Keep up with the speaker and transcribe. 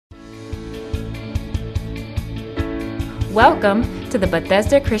Welcome to the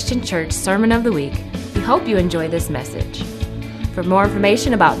Bethesda Christian Church Sermon of the Week. We hope you enjoy this message. For more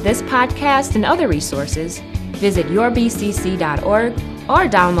information about this podcast and other resources, visit yourbcc.org or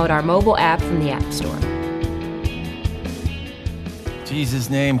download our mobile app from the App Store. Jesus'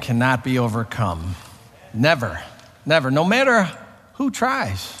 name cannot be overcome. Never, never, no matter who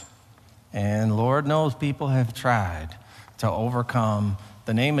tries. And Lord knows people have tried to overcome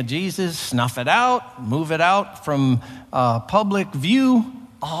the name of Jesus, snuff it out, move it out from public view,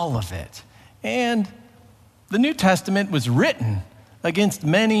 all of it. And the New Testament was written against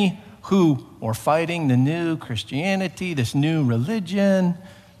many who were fighting the new Christianity, this new religion.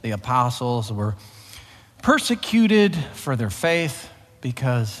 The apostles were persecuted for their faith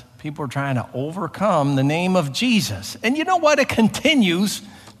because people were trying to overcome the name of Jesus. And you know what? It continues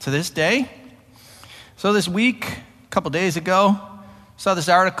to this day. So this week, a couple days ago, saw this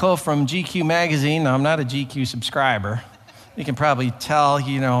article from GQ magazine. Now, I'm not a GQ subscriber. You can probably tell,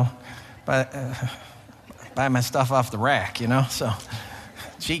 buy my stuff off the rack, So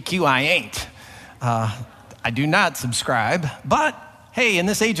GQ I ain't. I do not subscribe. But hey, in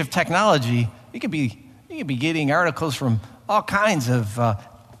this age of technology, you could be getting articles from all kinds of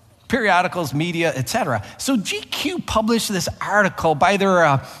periodicals, media, etc. So GQ published this article by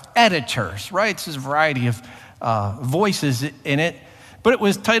their editors, right? There's a variety of voices in it. But it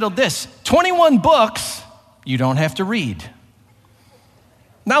was titled this, 21 books you don't have to read.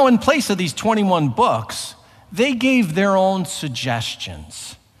 Now, in place of these 21 books, they gave their own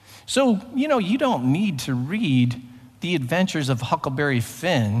suggestions. So, you don't need to read The Adventures of Huckleberry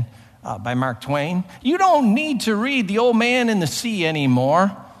Finn by Mark Twain. You don't need to read The Old Man in the Sea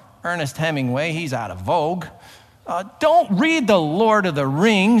anymore. Ernest Hemingway, he's out of vogue. Don't read The Lord of the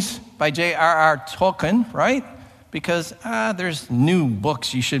Rings by J.R.R. Tolkien, right? Because there's new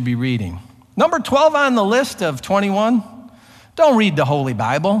books you should be reading. Number 12 on the list of 21, don't read the Holy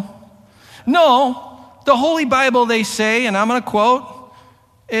Bible. No, the Holy Bible, they say, and I'm going to quote,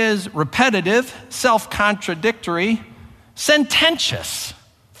 is repetitive, self-contradictory, sententious,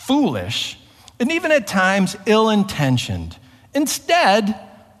 foolish, and even at times ill-intentioned. Instead,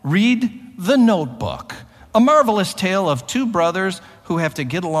 read The Notebook, a marvelous tale of two brothers who have to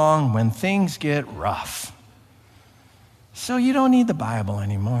get along when things get rough. So you don't need the Bible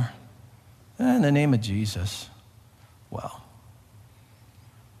anymore. In the name of Jesus, well,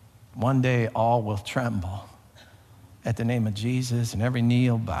 one day all will tremble at the name of Jesus, and every knee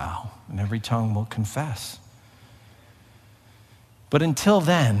will bow, and every tongue will confess. But until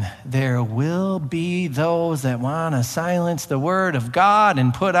then, there will be those that want to silence the word of God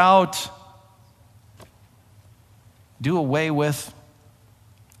and do away with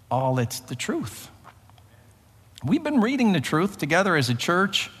all that's the truth. We've been reading the truth together as a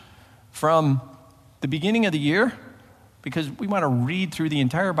church from the beginning of the year because we want to read through the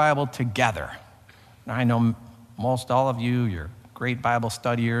entire Bible together. Now, I know most all of you're great Bible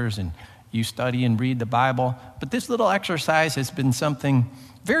studiers and you study and read the Bible, but this little exercise has been something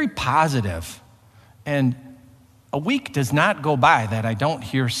very positive. And a week does not go by that I don't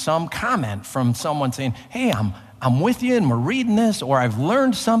hear some comment from someone saying, hey, I'm with you and we're reading this, or I've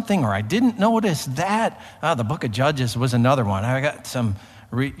learned something, or I didn't notice that. The book of Judges was another one. I got some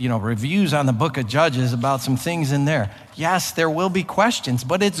reviews on the book of Judges about some things in there. Yes, there will be questions,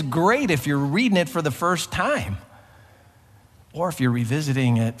 but it's great if you're reading it for the first time. Or if you're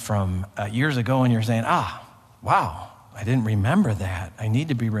revisiting it from years ago and you're saying, wow, I didn't remember that. I need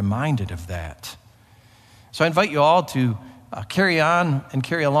to be reminded of that. So I invite you all to carry on and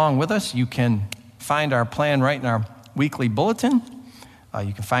carry along with us. You can find our plan right in our weekly bulletin.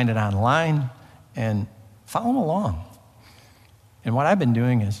 You can find it online and follow along. And what I've been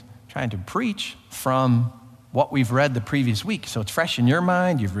doing is trying to preach from what we've read the previous week. So it's fresh in your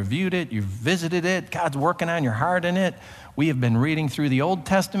mind. You've reviewed it. You've visited it. God's working on your heart in it. We have been reading through the Old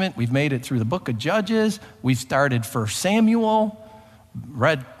Testament. We've made it through the book of Judges. We've started 1 Samuel,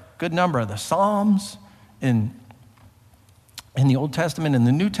 read a good number of the Psalms in the Old Testament and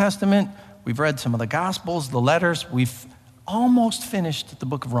the New Testament. We've read some of the Gospels, the letters. We've almost finished the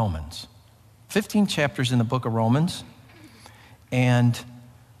book of Romans. 15 chapters in the book of Romans. And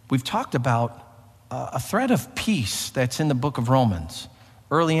we've talked about a thread of peace that's in the book of Romans.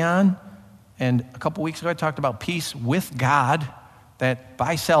 Early on, and a couple weeks ago, I talked about peace with God, that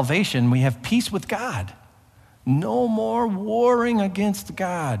by salvation, we have peace with God. No more warring against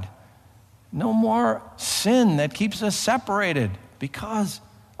God. No more sin that keeps us separated. Because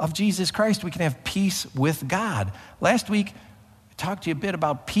of Jesus Christ, we can have peace with God. Last week, I talked to you a bit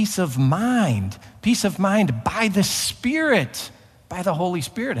about peace of mind by the Spirit, by the Holy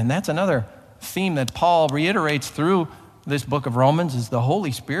Spirit. And that's another theme that Paul reiterates through this book of Romans is the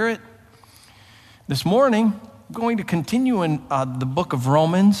Holy Spirit. This morning, I'm going to continue in the book of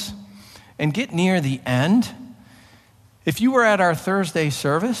Romans and get near the end. If you were at our Thursday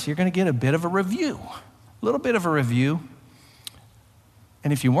service, you're going to get a bit of a review, a little bit of a review.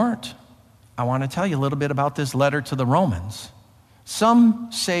 And if you weren't, I want to tell you a little bit about this letter to the Romans.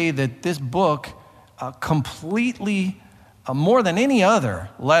 Some say that this book completely, more than any other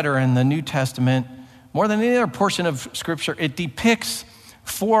letter in the New Testament, more than any other portion of Scripture, it depicts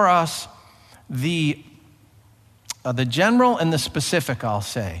for us the general and the specific, I'll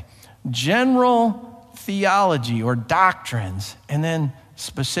say. General theology or doctrines, and then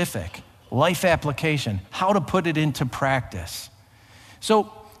specific life application, how to put it into practice. So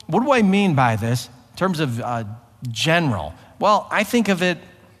what do I mean by this in terms of general? Well, I think of it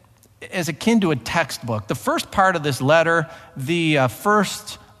as akin to a textbook. The first part of this letter, the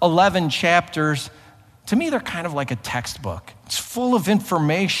first 11 chapters, to me, they're kind of like a textbook. It's full of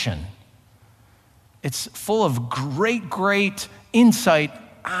information. It's full of great insight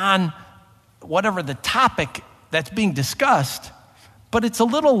on whatever the topic that's being discussed, but it's a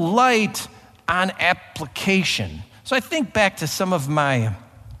little light on application. So I think back to some of my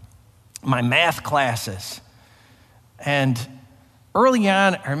math classes. And early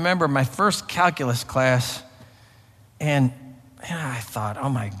on, I remember my first calculus class, and I thought, oh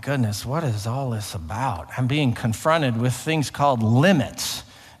my goodness, what is all this about? I'm being confronted with things called limits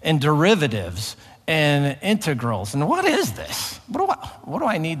and derivatives and integrals. And what is this? What do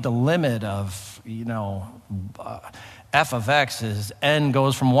I need the limit of, f of x is n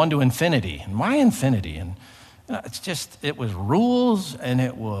goes from 1 to infinity? And why infinity? And it was rules, and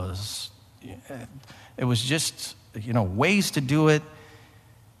it was just, ways to do it.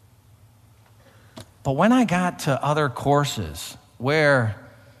 But when I got to other courses where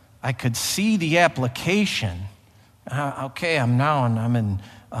I could see the application, I'm in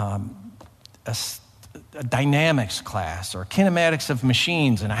a dynamics class or kinematics of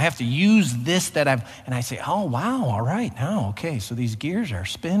machines, and I have to use this and I say, oh, wow, all right, now, okay, so these gears are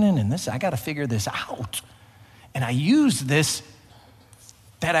spinning, and I got to figure this out. And I use this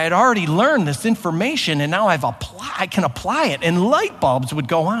that I had already learned, this information, and now I can apply it, and light bulbs would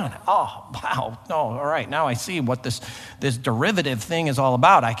go on. Oh, wow, no, all right, now I see what this derivative thing is all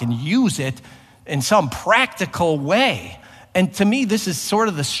about. I can use it in some practical way. And to me, this is sort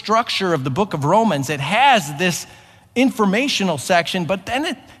of the structure of the book of Romans. It has this informational section, but then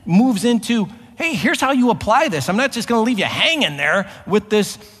it moves into, hey, here's how you apply this. I'm not just going to leave you hanging there with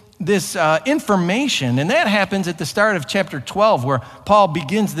this information. And that happens at the start of chapter 12, where Paul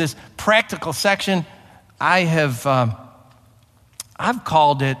begins this practical section. I've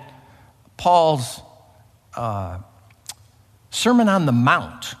called it Paul's Sermon on the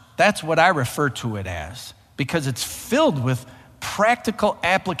Mount. That's what I refer to it as, because it's filled with practical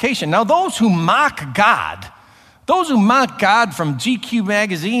application. Now, those who mock God from GQ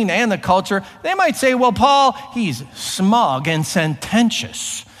magazine and the culture, they might say, well, Paul, he's smug and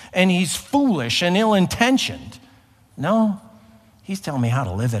sententious, and he's foolish and ill-intentioned. No, he's telling me how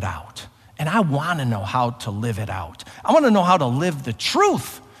to live it out. And I want to know how to live it out. I want to know how to live the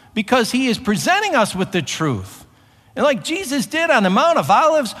truth, because he is presenting us with the truth. And like Jesus did on the Mount of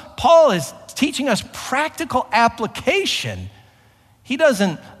Olives, Paul is teaching us practical application. He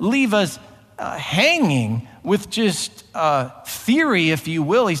doesn't leave us hanging with just theory, if you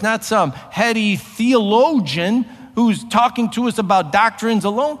will. He's not some heady theologian who's talking to us about doctrines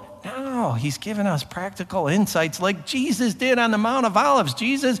alone. No, he's giving us practical insights like Jesus did on the Mount of Olives.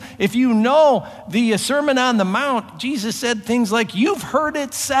 Jesus, if you know the Sermon on the Mount, Jesus said things like, you've heard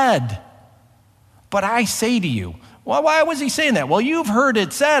it said, but I say to you. Well, why was he saying that? Well, you've heard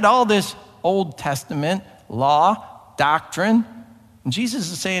it said, all this Old Testament law, doctrine. And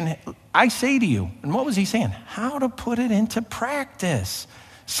Jesus is saying, I say to you. And what was he saying? How to put it into practice.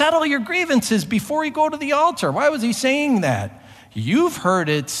 Settle your grievances before you go to the altar. Why was he saying that? You've heard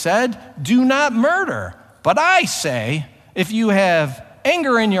it said, do not murder. But I say, if you have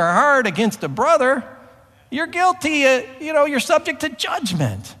anger in your heart against a brother, you're guilty, you're subject to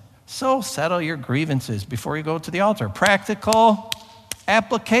judgment. So settle your grievances before you go to the altar. Practical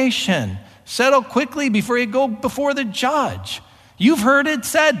application. Settle quickly before you go before the judge. You've heard it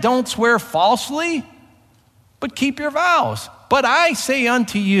said, don't swear falsely, but keep your vows. But I say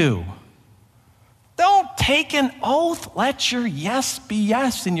unto you, don't take an oath. Let your yes be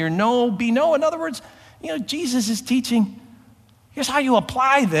yes and your no be no. In other words, Jesus is teaching, here's how you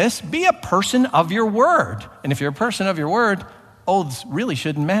apply this. Be a person of your word. And if you're a person of your word, oaths really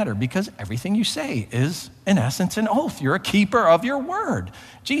shouldn't matter because everything you say is, in essence, an oath. You're a keeper of your word.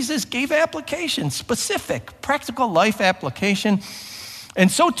 Jesus gave application, specific, practical life application.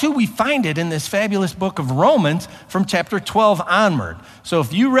 And so, too, we find it in this fabulous book of Romans from chapter 12 onward. So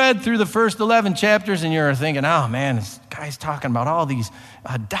if you read through the first 11 chapters and you're thinking, oh, man, this guy's talking about all these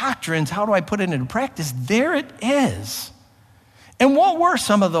doctrines, how do I put it into practice? There it is. And what were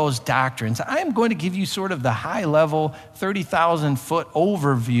some of those doctrines? I'm going to give you sort of the high-level, 30,000-foot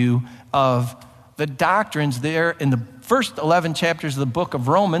overview of the doctrines there in the first 11 chapters of the book of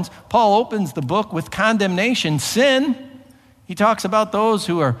Romans. Paul opens the book with condemnation, sin. He talks about those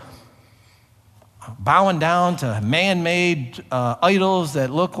who are bowing down to man-made idols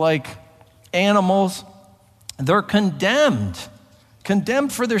that look like animals. They're condemned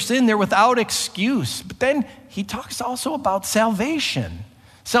for their sin. They're without excuse. But then he talks also about salvation.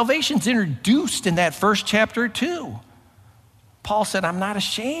 Salvation's introduced in that first chapter too. Paul said, I'm not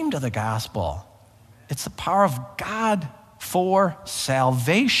ashamed of the gospel. It's the power of God for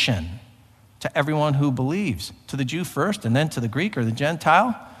salvation to everyone who believes, to the Jew first and then to the Greek or the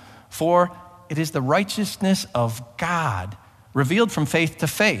Gentile. For it is the righteousness of God revealed from faith to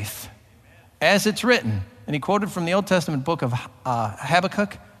faith, as it's written. And he quoted from the Old Testament book of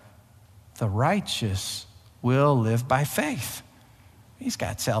Habakkuk, the righteous will live by faith. He's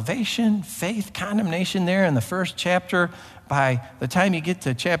got salvation, faith, condemnation there in the first chapter. By the time you get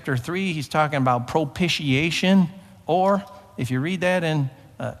to chapter 3, he's talking about propitiation, or if you read that in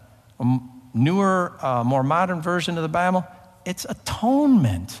a newer, more modern version of the Bible, it's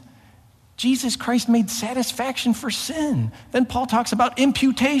atonement. Jesus Christ made satisfaction for sin. Then Paul talks about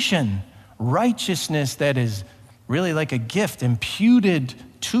imputation, righteousness that is really like a gift imputed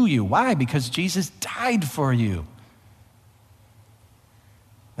to you. Why? Because Jesus died for you.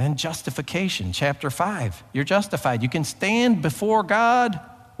 Then justification, chapter 5. You're justified. You can stand before God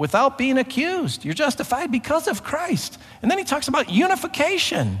without being accused. You're justified because of Christ. And then he talks about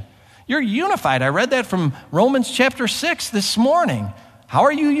unification. You're unified. I read that from Romans chapter 6 this morning. How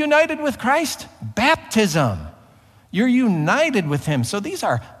are you united with Christ? Baptism. You're united with him. So these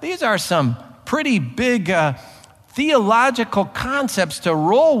are some pretty big theological concepts to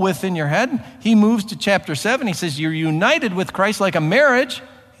roll with in your head. He moves to chapter 7. He says, you're united with Christ like a marriage.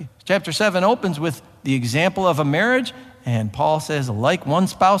 Chapter 7 opens with the example of a marriage. And Paul says, like one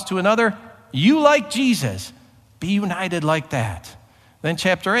spouse to another, you like Jesus. Be united like that. Then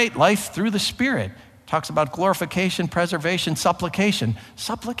chapter 8, life through the Spirit. Talks about glorification, preservation, supplication.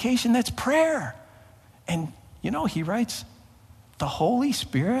 Supplication, that's prayer. And, he writes, the Holy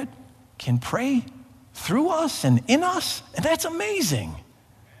Spirit can pray through us and in us, and that's amazing.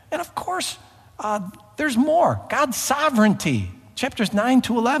 And of course, there's more. God's sovereignty, chapters 9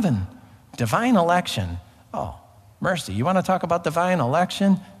 to 11. Divine election. Oh, mercy. You want to talk about divine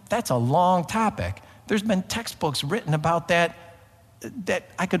election? That's a long topic. There's been textbooks written about that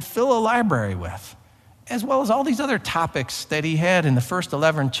I could fill a library with, as well as all these other topics that he had in the first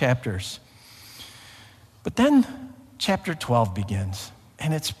 11 chapters. But then chapter 12 begins,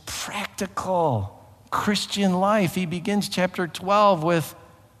 and it's practical Christian life. He begins chapter 12 with,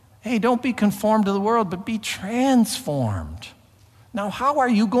 hey, don't be conformed to the world, but be transformed. Now, how are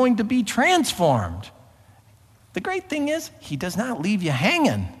you going to be transformed? The great thing is, he does not leave you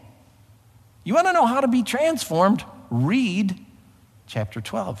hanging. You want to know how to be transformed? Read chapter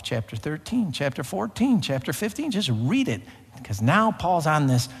 12, chapter 13, chapter 14, chapter 15. Just read it, because now Paul's on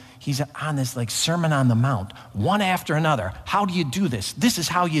this. He's on this like Sermon on the Mount, one after another. How do you do this? This is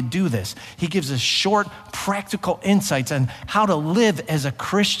how you do this. He gives us short, practical insights on how to live as a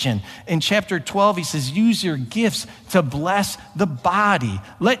Christian. In chapter 12, he says, use your gifts to bless the body.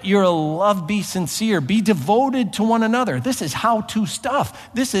 Let your love be sincere. Be devoted to one another. This is how-to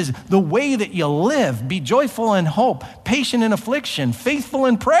stuff. This is the way that you live. Be joyful in hope, patient in affliction, faithful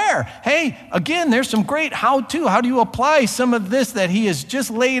in prayer. Hey, again, there's some great how-to. How do you apply some of this that he has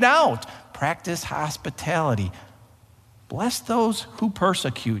just laid out? Practice hospitality. Bless those who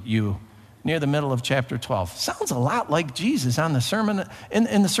persecute you, near the middle of chapter 12. Sounds a lot like Jesus on the sermon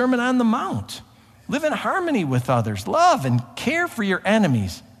in the Sermon on the Mount. Live in harmony with others. Love and care for your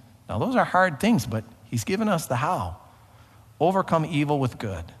enemies. Now, those are hard things, but he's given us the how. Overcome evil with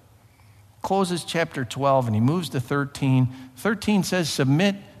good. Closes chapter 12 and he moves to 13. 13 says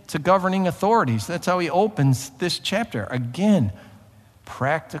submit to governing authorities. That's how he opens this chapter. Again,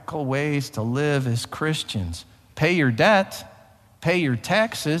 practical ways to live as Christians. Pay your debt, pay your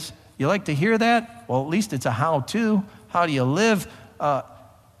taxes. You like to hear that? Well, at least it's a how-to. How do you live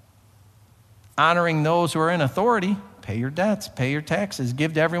honoring those who are in authority? Pay your debts, pay your taxes,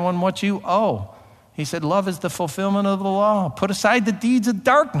 give to everyone what you owe. He said, love is the fulfillment of the law. Put aside the deeds of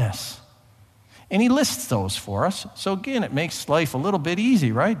darkness. And he lists those for us. So again, it makes life a little bit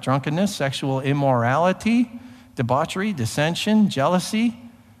easy, right? Drunkenness, sexual immorality, debauchery, dissension, jealousy.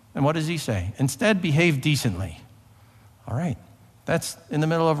 And what does he say? Instead, behave decently. All right. That's in the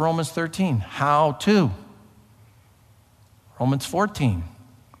middle of Romans 13. How to? Romans 14.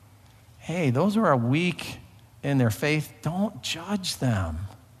 Hey, those who are weak in their faith, don't judge them.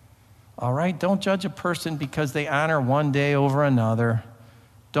 All right? Don't judge a person because they honor one day over another.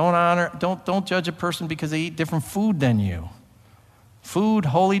 Don't judge a person because they eat different food than you. Food,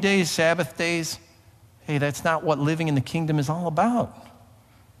 holy days, Sabbath days. Hey, that's not what living in the kingdom is all about.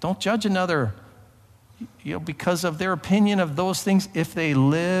 Don't judge another, because of their opinion of those things if they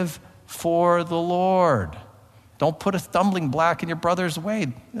live for the Lord. Don't put a stumbling block in your brother's way.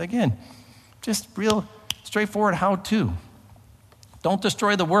 Again, just real straightforward how to. Don't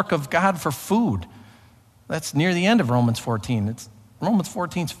destroy the work of God for food. That's near the end of Romans 14. Romans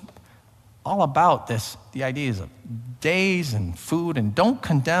 14's all about this, the ideas of days and food, and don't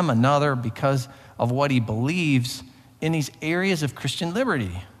condemn another because of what he believes in these areas of Christian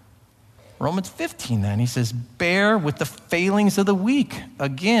liberty. Romans 15 then, he says, bear with the failings of the weak.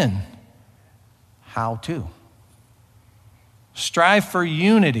 Again, how to? Strive for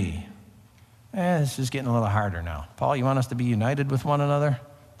unity. This is getting a little harder now. Paul, you want us to be united with one another?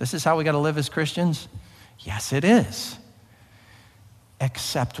 This is how we got to live as Christians? Yes, it is.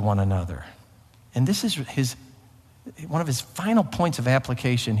 Accept one another. And this is one of his final points of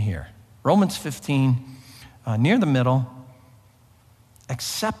application here. Romans 15, near the middle,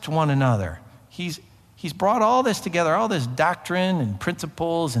 accept one another. He's brought all this together, all this doctrine and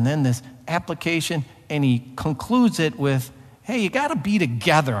principles, and then this application, and he concludes it with, hey, you got to be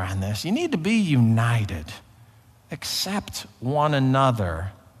together on this. You need to be united. Accept one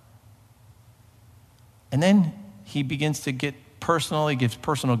another. And then he begins to get personal. He gives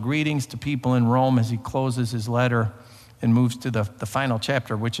personal greetings to people in Rome as he closes his letter and moves to the final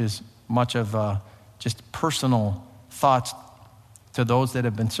chapter, which is much of just personal thoughts to those that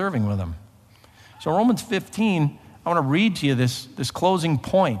have been serving with him. So Romans 15, I want to read to you this closing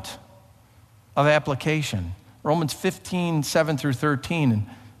point of application. Romans 15, 7 through 13. And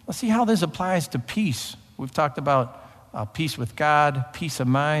let's see how this applies to peace. We've talked about peace with God, peace of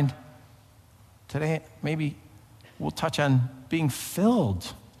mind. Today, maybe we'll touch on being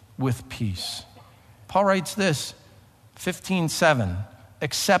filled with peace. Paul writes this, 15:7,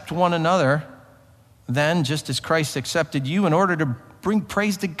 accept one another, then, just as Christ accepted you, in order to bring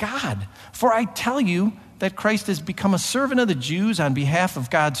praise to God. For I tell you that Christ has become a servant of the Jews on behalf of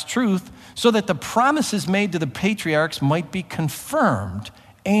God's truth, so that the promises made to the patriarchs might be confirmed,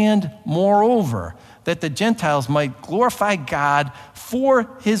 and moreover, that the Gentiles might glorify God for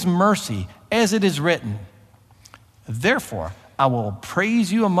his mercy, as it is written, therefore, I will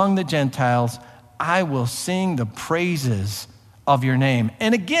praise you among the Gentiles. I will sing the praises of your name.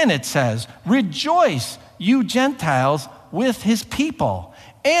 And again it says, rejoice, you Gentiles, with his people.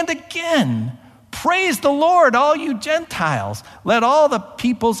 And again, praise the Lord, all you Gentiles. Let all the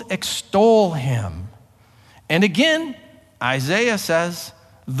peoples extol him. And again, Isaiah says,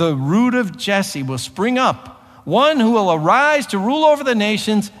 the root of Jesse will spring up, one who will arise to rule over the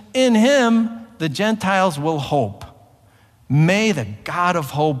nations. In him, the Gentiles will hope. May the God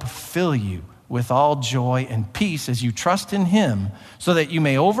of hope fill you with all joy and peace as you trust in him, so that you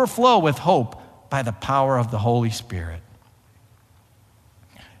may overflow with hope by the power of the Holy Spirit.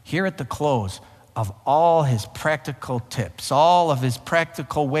 Here at the close of all his practical tips, all of his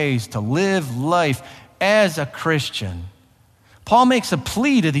practical ways to live life as a Christian, Paul makes a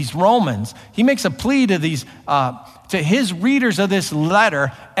plea to these Romans. He makes a plea to these to his readers of this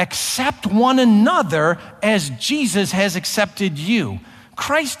letter, accept one another as Jesus has accepted you.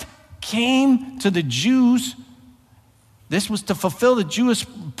 Christ came to the Jews. This was to fulfill the Jewish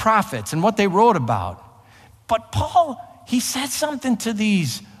prophets and what they wrote about. But Paul, he said something to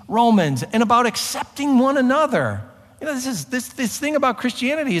these Romans and about accepting one another. You know, this thing about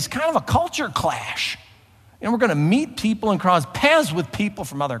Christianity is kind of a culture clash. And we're going to meet people and cross paths with people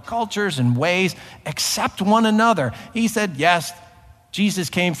from other cultures and ways. Accept one another. He said, yes,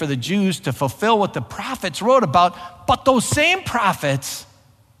 Jesus came for the Jews to fulfill what the prophets wrote about, but those same prophets,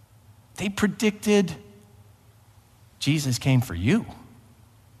 they predicted Jesus came for you.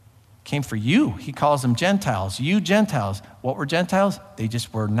 Came for you. He calls them Gentiles. You Gentiles. What were Gentiles? They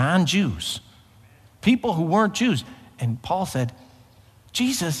just were non-Jews. People who weren't Jews. And Paul said,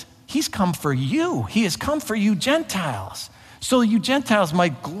 Jesus, he's come for you. He has come for you Gentiles, so you Gentiles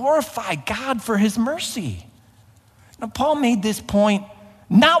might glorify God for his mercy. Now, Paul made this point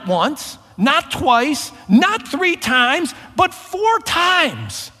not once, not twice, not 3 times, but 4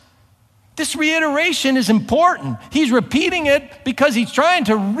 times. This reiteration is important. He's repeating it because he's trying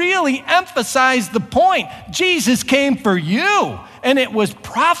to really emphasize the point. Jesus came for you, and it was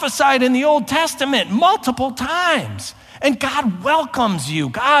prophesied in the Old Testament multiple times. And God welcomes you.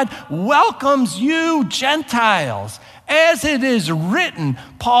 God welcomes you, Gentiles. As it is written,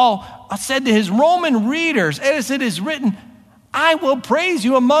 Paul said to his Roman readers, as it is written, I will praise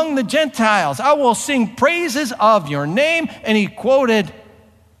you among the Gentiles. I will sing praises of your name. And he quoted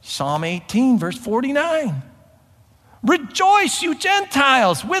Psalm 18, verse 49. Rejoice, you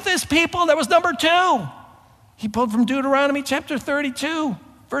Gentiles, with his people. That was number 2. He pulled from Deuteronomy chapter 32,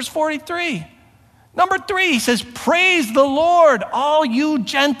 verse 43. Number 3, he says, praise the Lord, all you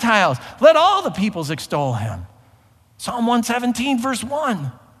Gentiles. Let all the peoples extol him. Psalm 117, verse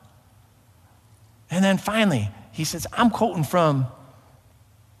 1. And then finally, he says, I'm quoting from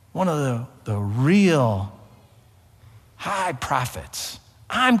one of the real high prophets.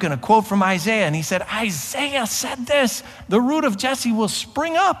 I'm going to quote from Isaiah. And he said, Isaiah said this, the root of Jesse will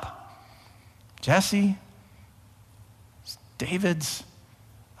spring up. Jesse, David's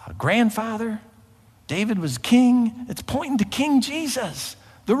grandfather. David was king. It's pointing to King Jesus.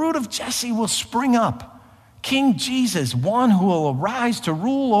 The root of Jesse will spring up. King Jesus, one who will arise to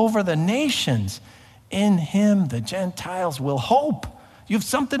rule over the nations. In him, the Gentiles will hope. You have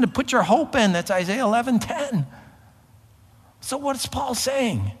something to put your hope in. That's Isaiah 11:10. So what's Paul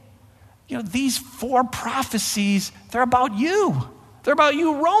saying? You know, these 4 prophecies, they're about you. They're about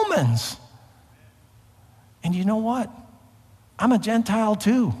you Romans. And you know what? I'm a Gentile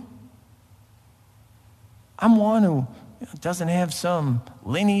too. I'm one who doesn't have some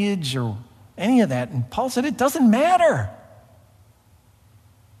lineage or any of that. And Paul said it doesn't matter.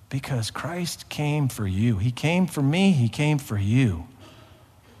 Because Christ came for you. He came for me. He came for you.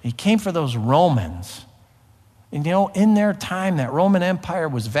 He came for those Romans. And you know, in their time, that Roman Empire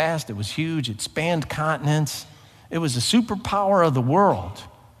was vast. It was huge. It spanned continents. It was the superpower of the world.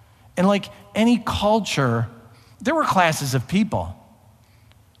 And like any culture, there were classes of people.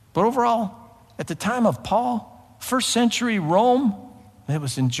 But overall, at the time of Paul, 1st century Rome, it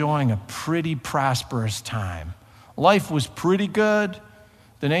was enjoying a pretty prosperous time. Life was pretty good.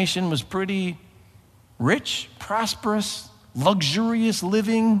 The nation was pretty rich, prosperous, luxurious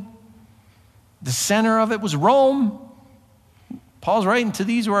living. The center of it was Rome. Paul's writing to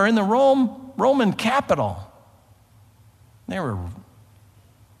these who are in the Roman capital. They were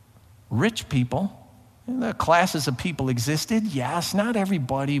rich people. The classes of people existed. Yes, not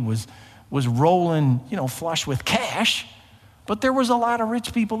everybody was rolling, flush with cash, but there was a lot of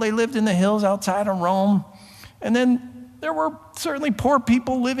rich people. They lived in the hills outside of Rome. And then there were certainly poor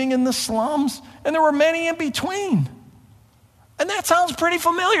people living in the slums, and there were many in between. And that sounds pretty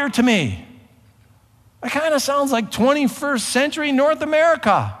familiar to me. It kind of sounds like 21st century North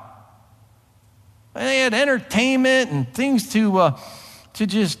America. They had entertainment and things to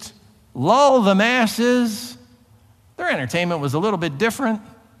just lull the masses. Their entertainment was a little bit different.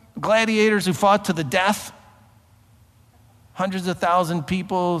 Gladiators who fought to the death. Hundreds of thousands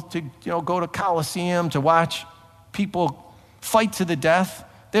people to go to Colosseum to watch people fight to the death.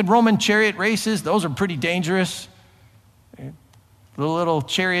 They had Roman chariot races. Those are pretty dangerous. The little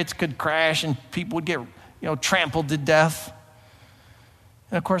chariots could crash and people would get trampled to death.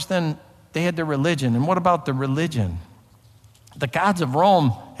 And of course then they had their religion. And what about the religion? The gods of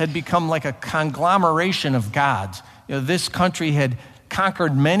Rome had become like a conglomeration of gods. This country had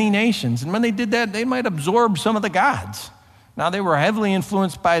conquered many nations. And when they did that, they might absorb some of the gods. Now, they were heavily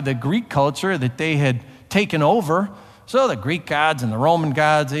influenced by the Greek culture that they had taken over. So the Greek gods and the Roman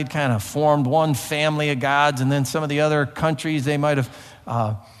gods, they'd kind of formed one family of gods. And then some of the other countries they might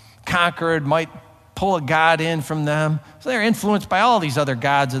have conquered might pull a god in from them. So they're influenced by all these other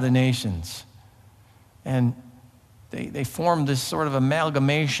gods of the nations. And they formed this sort of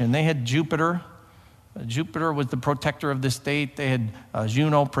amalgamation. They had Jupiter. Jupiter was the protector of the state. They had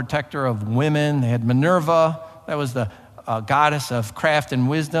Juno, protector of women. They had Minerva. That was the goddess of craft and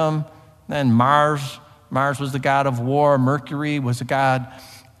wisdom. Then Mars. Mars was the god of war. Mercury was the god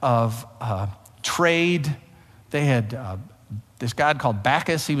of trade. They had this god called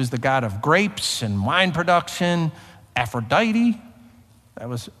Bacchus. He was the god of grapes and wine production. Aphrodite. That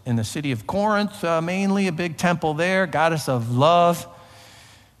was in the city of Corinth, mainly a big temple there, goddess of love.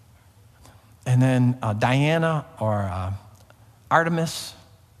 And then Diana or Artemis.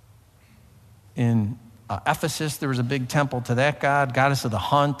 In Ephesus, there was a big temple to that god, goddess of the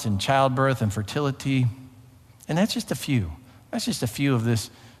hunt and childbirth and fertility. And that's just a few. That's just a few of this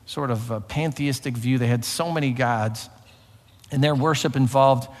sort of pantheistic view. They had so many gods, and their worship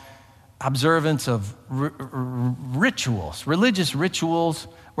involved observance of rituals, religious rituals,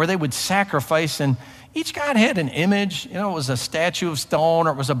 where they would sacrifice, and each god had an image. It was a statue of stone,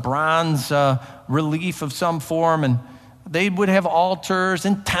 or it was a bronze relief of some form, and they would have altars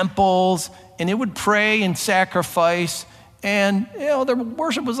and temples, and it would pray and sacrifice, and their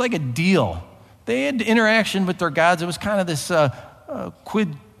worship was like a deal. They had interaction with their gods. It was kind of this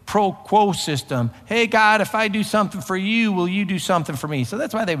quid pro quo system. Hey, God, if I do something for you, will you do something for me? So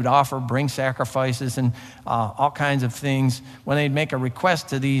that's why they would bring sacrifices and all kinds of things when they'd make a request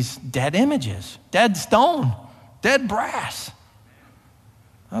to these dead images, dead stone, dead brass.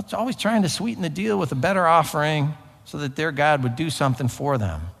 It's always trying to sweeten the deal with a better offering so that their God would do something for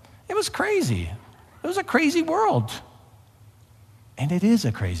them. It was crazy. It was a crazy world. And it is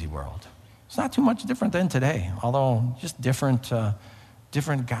a crazy world. It's not too much different than today, although just different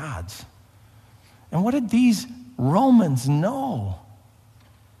gods. And what did these Romans know?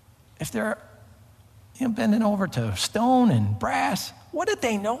 If they're bending over to stone and brass, what did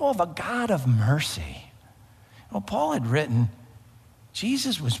they know of a God of mercy? Well, Paul had written,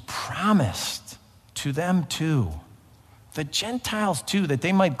 Jesus was promised to them too, the Gentiles too, that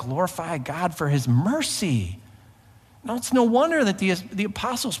they might glorify God for his mercy. Now, it's no wonder that the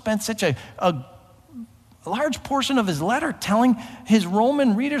apostle spent such a large portion of his letter telling his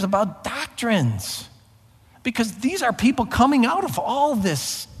Roman readers about doctrines, because these are people coming out of all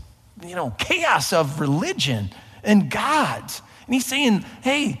this, chaos of religion and gods. And he's saying,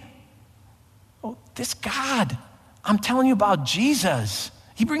 hey, this God, I'm telling you about Jesus.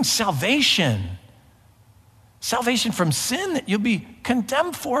 He brings salvation from sin that you'll be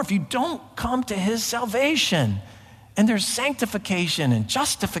condemned for if you don't come to his salvation. And there's sanctification and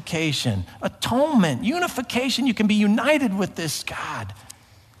justification, atonement, unification. You can be united with this God.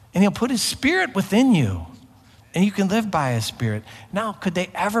 And he'll put his spirit within you. And you can live by his spirit. Now, could they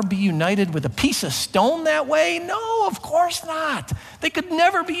ever be united with a piece of stone that way? No, of course not. They could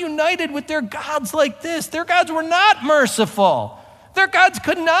never be united with their gods like this. Their gods were not merciful. Their gods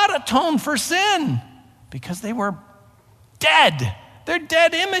could not atone for sin because they were dead. They're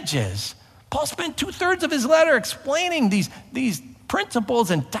dead images. Paul spent 2/3 of his letter explaining these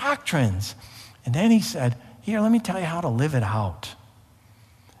principles and doctrines. And then he said, here, let me tell you how to live it out.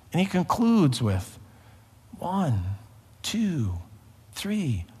 And he concludes with 1, 2,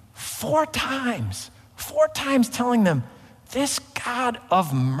 3, 4 times telling them, this God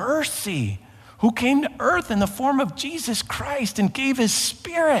of mercy who came to earth in the form of Jesus Christ and gave his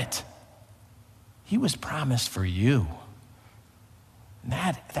spirit, he was promised for you.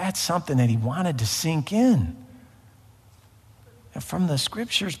 That's something that he wanted to sink in. And from the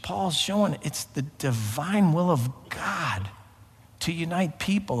scriptures, Paul's showing it's the divine will of God to unite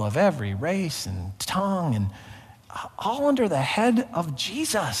people of every race and tongue, and all under the head of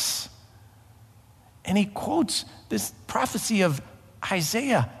Jesus. And he quotes this prophecy of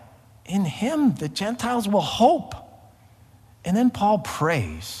Isaiah, in him the Gentiles will hope. And then Paul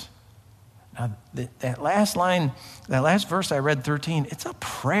prays. Now, that last line, that last verse I read, 13, it's a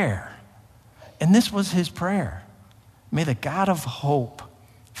prayer. And this was his prayer. May the God of hope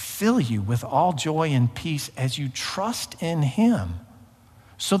fill you with all joy and peace as you trust in him,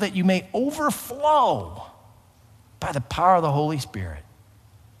 so that you may overflow by the power of the Holy Spirit.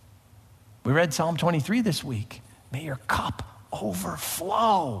 We read Psalm 23 this week. May your cup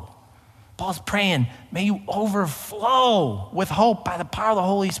overflow. Paul's praying, may you overflow with hope by the power of the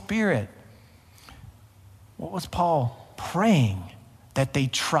Holy Spirit. What was Paul praying? That they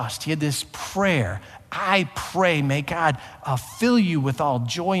trust. He had this prayer. I pray, may God fill you with all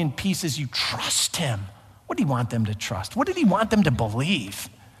joy and peace as you trust him. What did he want them to trust? What did he want them to believe?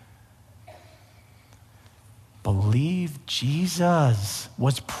 Believe Jesus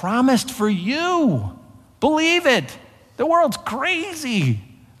was promised for you. Believe it. The world's crazy.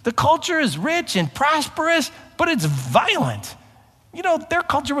 The culture is rich and prosperous, but it's violent. Their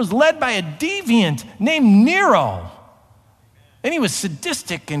culture was led by a deviant named Nero. And he was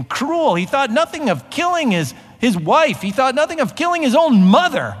sadistic and cruel. He thought nothing of killing his wife. He thought nothing of killing his own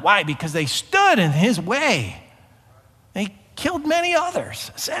mother. Why? Because they stood in his way. They killed many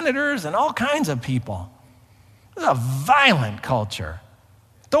others, senators and all kinds of people. It was a violent culture,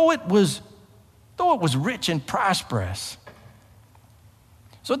 though it was rich and prosperous.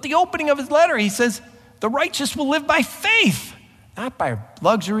 So at the opening of his letter, he says, the righteous will live by faith, not by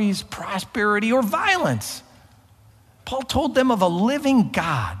luxuries, prosperity, or violence. Paul told them of a living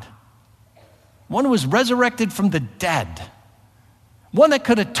God, one who was resurrected from the dead, one that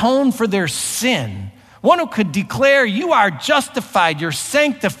could atone for their sin, one who could declare, you are justified, you're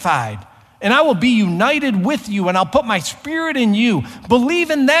sanctified, and I will be united with you, and I'll put my spirit in you.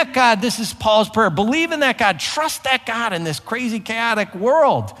 Believe in that God. This is Paul's prayer. Believe in that God. Trust that God in this crazy, chaotic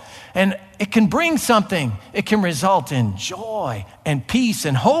world. And it can bring something. It can result in joy and peace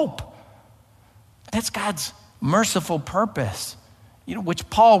and hope. That's God's merciful purpose, which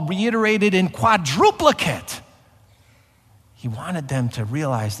Paul reiterated in quadruplicate. He wanted them to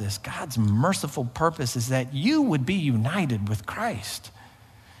realize this. God's merciful purpose is that you would be united with Christ.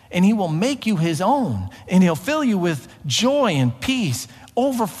 And he will make you his own. And he'll fill you with joy and peace,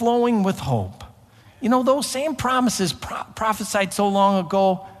 overflowing with hope. Those same promises prophesied so long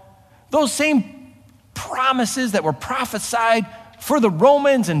ago, those same promises that were prophesied for the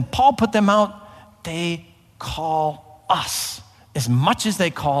Romans, and Paul put them out, they call us. As much as they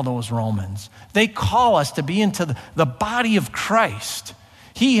call those Romans, they call us to be into the body of Christ.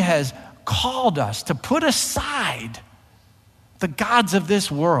 He has called us to put aside the gods of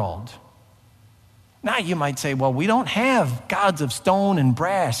this world. Now you might say, well, we don't have gods of stone and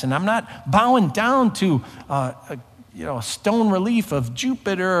brass, and I'm not bowing down to a stone relief of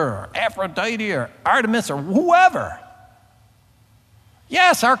Jupiter or Aphrodite or Artemis or whoever.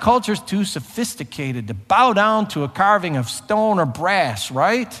 Yes, our culture's too sophisticated to bow down to a carving of stone or brass,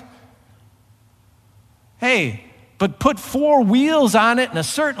 right? Hey, but put 4 wheels on it and a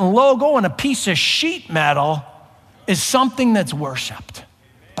certain logo and a piece of sheet metal is something that's worshiped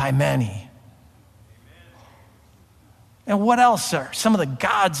by many. And what else are some of the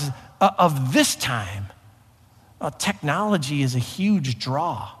gods of this time? Technology is a huge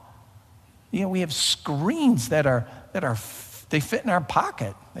draw. We have screens that are they fit in our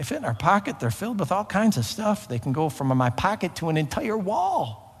pocket. They fit in our pocket. They're filled with all kinds of stuff. They can go from my pocket to an entire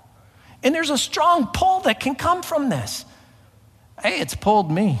wall. And there's a strong pull that can come from this. Hey, it's pulled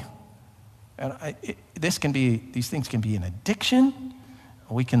me. And these things can be an addiction.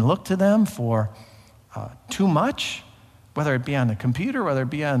 We can look to them for too much, whether it be on the computer, whether it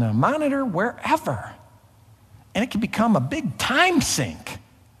be on a monitor, wherever. And it can become a big time sink.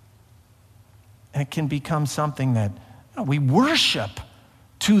 And it can become something that we worship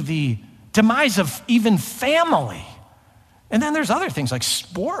to the demise of even family. And then there's other things like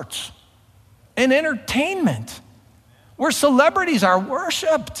sports and entertainment, where celebrities are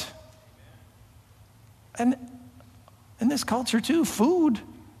worshiped. And in this culture too, food,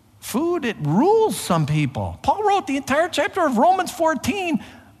 it rules some people. Paul wrote the entire chapter of Romans 14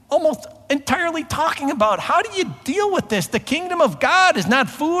 almost entirely talking about how do you deal with this? The kingdom of God is not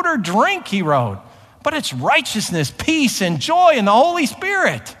food or drink, he wrote, but it's righteousness, peace, and joy in the Holy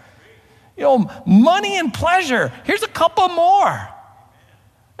Spirit. Money and pleasure. Here's a couple more.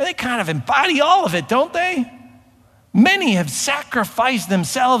 And they kind of embody all of it, don't they? Many have sacrificed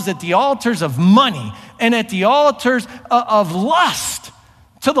themselves at the altars of money and at the altars of lust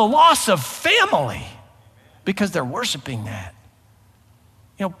to the loss of family because they're worshiping that.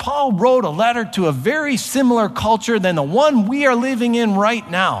 Paul wrote a letter to a very similar culture than the one we are living in right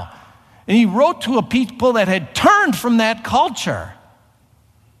now. And he wrote to a people that had turned from that culture.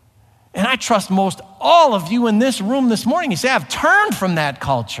 And I trust most all of you in this room this morning, you say, I've turned from that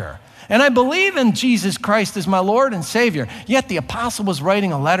culture. And I believe in Jesus Christ as my Lord and Savior. Yet the apostle was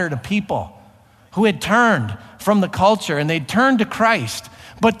writing a letter to people who had turned from the culture and they'd turned to Christ.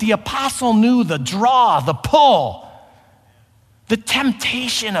 But the apostle knew the draw, the pull, the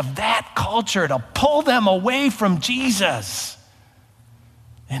temptation of that culture to pull them away from Jesus.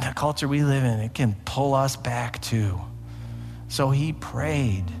 In the culture we live in, it can pull us back too. So he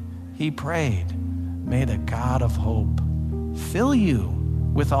prayed, may the God of hope fill you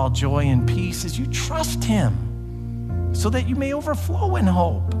with all joy and peace as you trust him, so that you may overflow in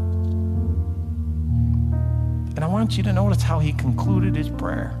hope. And I want you to notice how he concluded his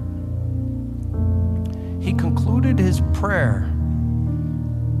prayer. He concluded his prayer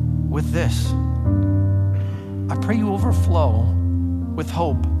with this: I pray you overflow with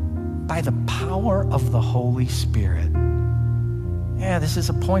hope by the power of the Holy Spirit. Yeah, this is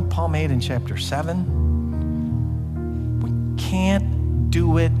a point Paul made in chapter 7. We can't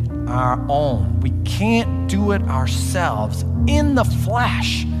do it our own. We can't do it ourselves. In the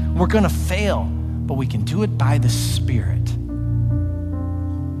flesh, we're going to fail, but we can do it by the Spirit.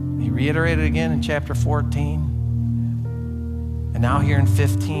 He reiterated again in chapter 14. And now here in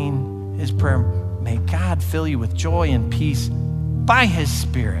 15, his prayer, may God fill you with joy and peace by his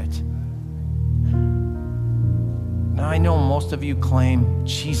Spirit. Now I know most of you claim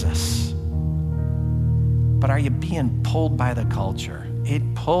Jesus, but are you being pulled by the culture? It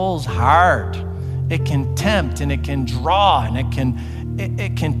pulls hard. It can tempt and it can draw and it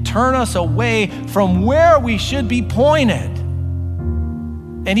can turn us away from where we should be pointed.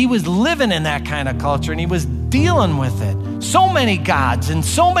 And he was living in that kind of culture, and he was dealing with it. So many gods and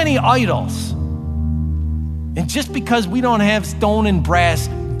so many idols. And just because we don't have stone and brass,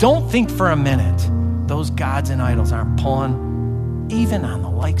 don't think for a minute those gods and idols aren't pulling even on the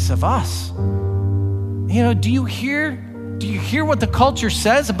likes of us. You know, do you hear what the culture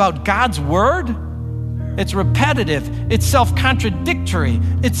says about God's word? It's repetitive, it's self-contradictory,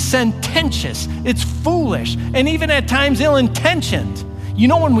 it's sententious, it's foolish, and even at times ill-intentioned. You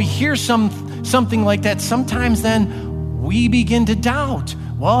know, when we hear something like that, sometimes then we begin to doubt.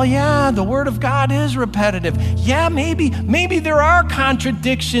 Well, yeah, the word of God is repetitive. Yeah, maybe there are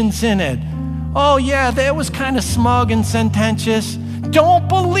contradictions in it. Oh, yeah, that was kind of smug and sententious. Don't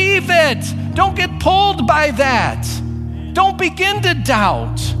believe it. Don't get pulled by that. Don't begin to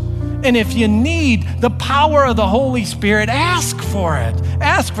doubt. And if you need the power of the Holy Spirit, ask for it.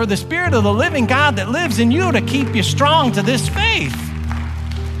 Ask for the Spirit of the living God that lives in you to keep you strong to this faith.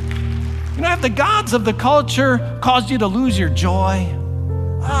 You know, if the gods of the culture caused you to lose your joy,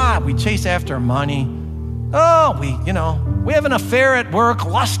 we chase after money. We have an affair at work,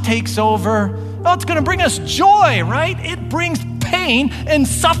 lust takes over. Oh, it's going to bring us joy, right? It brings pain and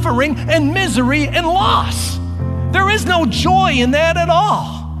suffering and misery and loss. There is no joy in that at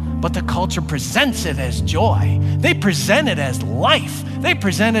all. But the culture presents it as joy. They present it as life. They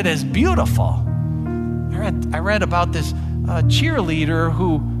present it as beautiful. I read about this cheerleader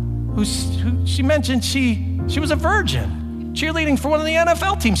who she mentioned she was a virgin, cheerleading for one of the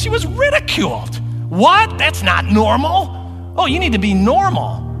NFL teams. She was ridiculed. What? That's not normal. Oh, you need to be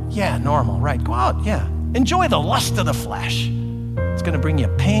normal. Yeah, normal, right. Go out, yeah. Enjoy the lust of the flesh. It's going to bring you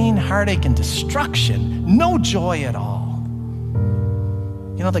pain, heartache, and destruction. No joy at all.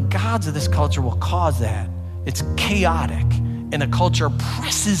 You know, the gods of this culture will cause that. It's chaotic, and the culture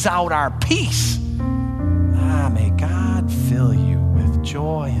presses out our peace. May God fill you with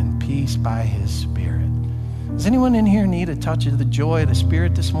joy and peace by his Spirit. Does anyone in here need a touch of the joy of the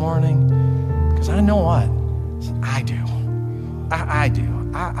Spirit this morning? Because I know what? I do. I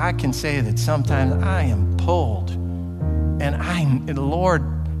do. I can say that sometimes I am pulled, and Lord,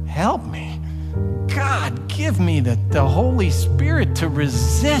 help me. God, give me the Holy Spirit to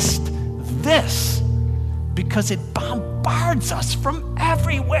resist this, because it bombards us from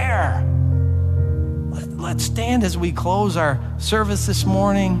everywhere. Let's stand as we close our service this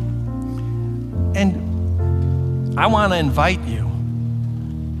morning. And I want to invite you.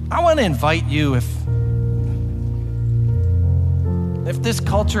 If this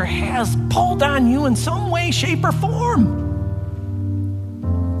culture has pulled on you in some way, shape, or form,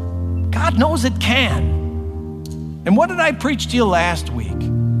 God knows it can. And what did I preach to you last week?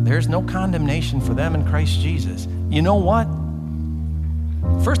 There's no condemnation for them in Christ Jesus. You know what?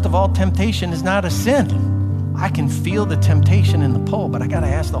 First of all, temptation is not a sin. I can feel the temptation and the pull, but I got to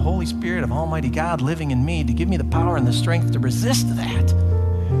ask the Holy Spirit of Almighty God living in me to give me the power and the strength to resist that.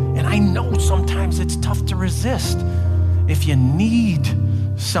 And I know sometimes it's tough to resist. If you need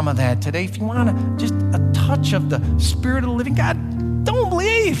some of that today, if you want just a touch of the Spirit of the living God, don't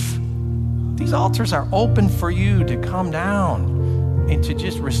leave. These altars are open for you to come down and to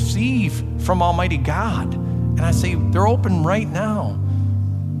just receive from Almighty God. And I say they're open right now.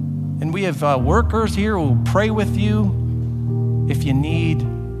 And we have workers here who will pray with you if you need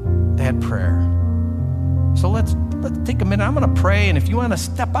that prayer. So let's take a minute. I'm going to pray, and if you want to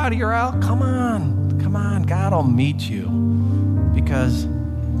step out of your aisle, come on. God will meet you. Because,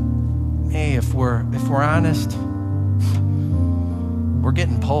 hey, if we're honest, we're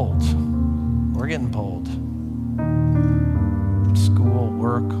getting pulled. We're getting pulled. School,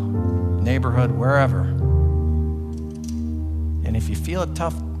 work, neighborhood, wherever. And if you feel it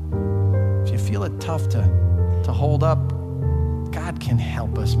tough, to hold up, God can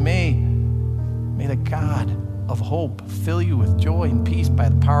help us. May the God of hope fill you with joy and peace by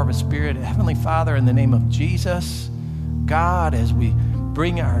the power of his Spirit. Heavenly Father, in the name of Jesus, God, as we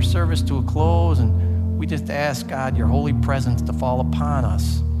bring our service to a close, and we just ask, God, your holy presence to fall upon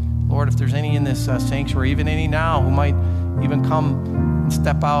us. Lord, if there's any in this sanctuary, even any now, who might even come and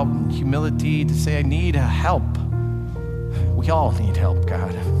step out in humility to say, I need help. We all need help,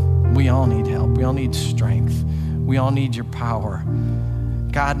 God. We all need help. We all need strength. We all need your power.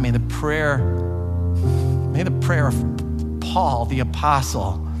 God, may the prayer of Paul, the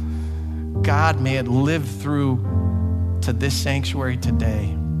apostle, God, may it live through to this sanctuary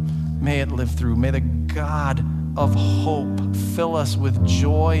today. May it live through. May the God of hope fill us with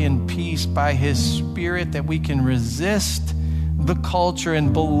joy and peace by his Spirit, that we can resist the culture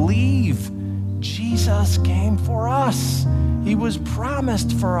and believe Jesus came for us. He was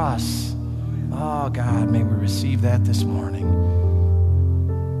promised for us. Oh, God, may we receive that this morning.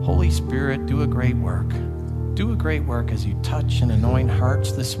 Holy Spirit, do a great work. Do a great work as you touch and anoint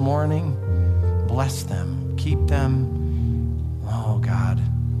hearts this morning. Bless them. Keep them. Oh, God,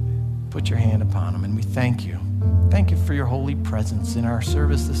 put your hand upon them, and we thank you. Thank you for your holy presence in our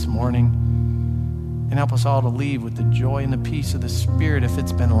service this morning, and help us all to leave with the joy and the peace of the Spirit if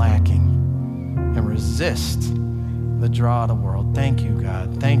it's been lacking, and resist the draw of the world. Thank you,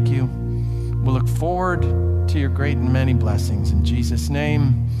 God. Thank you. We'll look forward to your great and many blessings. In Jesus'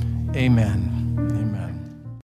 name, amen.